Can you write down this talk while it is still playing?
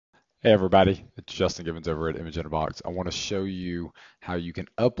Hey everybody, it's Justin Gibbons over at Image in a Box. I want to show you how you can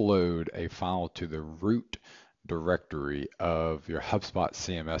upload a file to the root directory of your HubSpot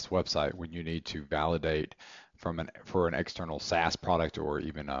CMS website when you need to validate for an external SaaS product or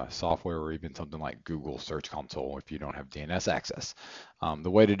even a software or even something like Google Search Console if you don't have DNS access. The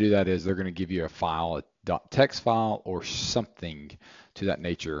way to do that is they're going to give you a file, a .txt file or something to that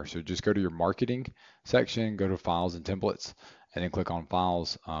nature. So just go to your marketing section, go to files and templates and then click on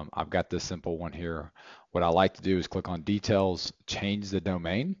files. I've got this simple one here. What I like to do is click on details, change the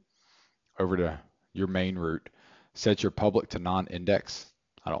domain over to your main root, set your public to non-index.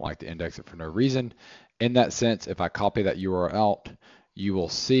 I don't like to index it for no reason. In that sense, if I copy that URL, you will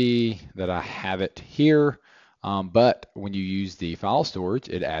see that I have it here. But when you use the file storage,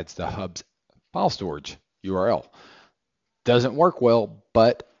 it adds the Hub's file storage URL. Doesn't work well,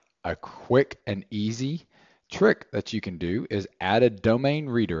 but a quick and easy trick that you can do is add a domain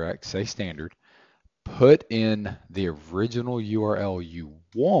redirect, say standard, put in the original URL you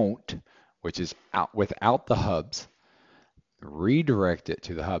want, which is out without the hubs, redirect it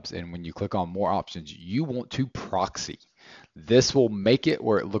to the hubs. And when you click on more options, you want to proxy. This will make it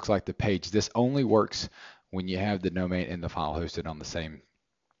where it looks like the page. This only works when you have the domain and the file hosted on the same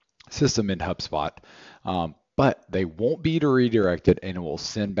system in HubSpot. But they won't be redirected and it will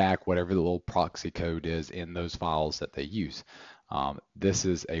send back whatever the little proxy code is in those files that they use. This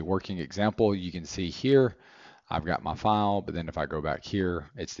is a working example. You can see here, I've got my file, but then if I go back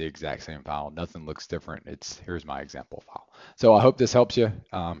here, it's the exact same file. Nothing looks different. Here's my example file. So I hope this helps you.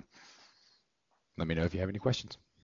 Let me know if you have any questions.